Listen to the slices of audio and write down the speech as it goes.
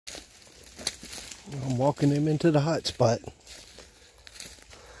I'm walking him into the hot spot.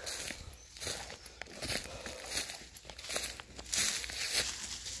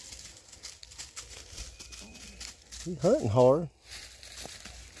 He's hunting hard.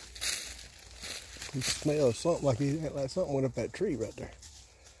 He smells something like something went up that tree right there.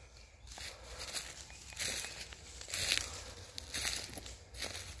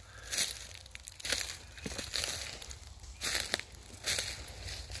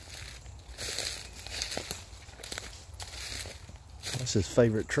 That's his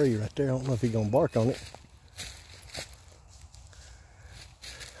favorite tree right there. I don't know if he's gonna bark on it.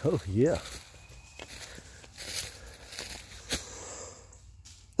 Oh yeah.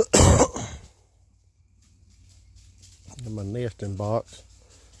 In my nesting box.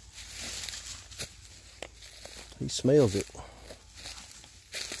 He smells it.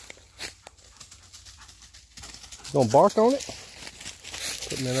 Gonna bark on it?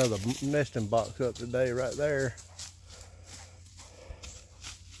 Put me another nesting box up today right there.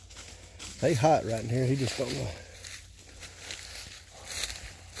 They hot right in here, he just don't know.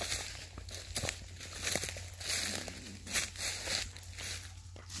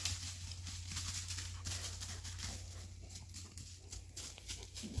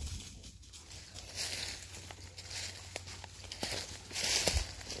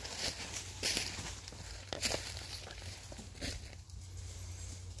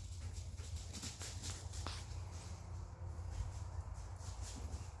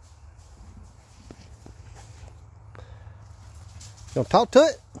 You gonna talk to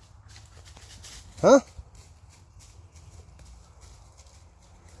it? Huh?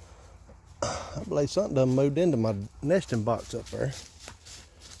 I believe something done moved into my nesting box up there.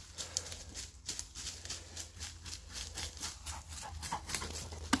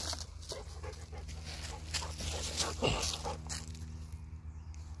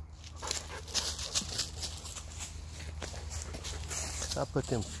 I put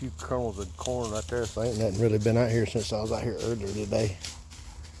them few kernels of corn right there, so ain't nothing really been out here since I was out here earlier today.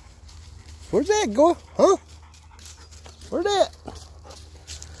 Where's that go? Huh? Where's that?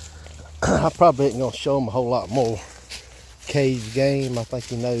 I probably ain't gonna show him a whole lot more cage game. I think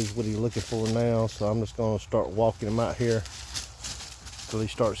he knows what he's looking for now, so I'm just gonna start walking him out here till he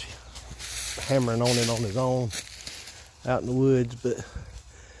starts hammering on it on his own out in the woods. But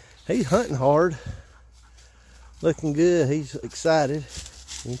he's hunting hard. Looking good. He's excited.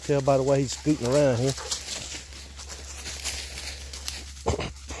 You can tell by the way he's scooting around here.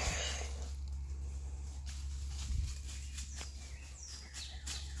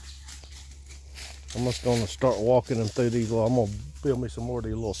 I'm just gonna start walking him through these little, I'm gonna build me some more of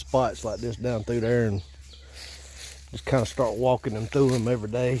these little spots like this down through there and just kind of start walking him through them every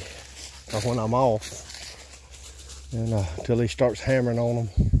day when I'm off. And until he starts hammering on them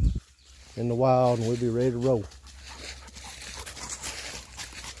in the wild, and we'll be ready to roll.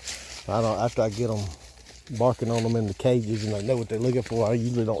 After I get them barking on them in the cages and they know what they're looking for, I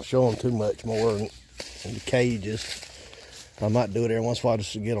usually don't show them too much more in the cages. I might do it every once in a while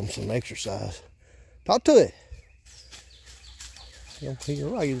just to get them some exercise. Talk to it. You're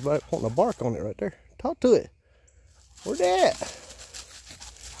right, he's wanting to bark on it right there. Talk to it. Where's that?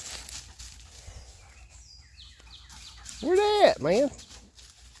 Where's that, man?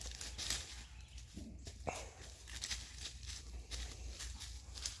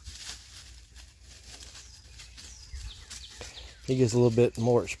 He gets a little bit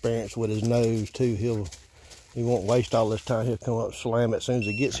more experience with his nose too. He won't waste all this time. He'll come up and slam it as soon as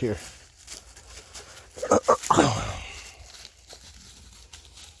he gets here.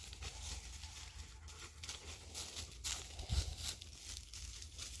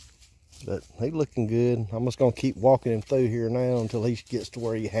 But he's looking good. I'm just gonna keep walking him through here now until he gets to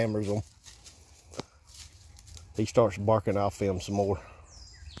where he hammers them. He starts barking, I'll film some more.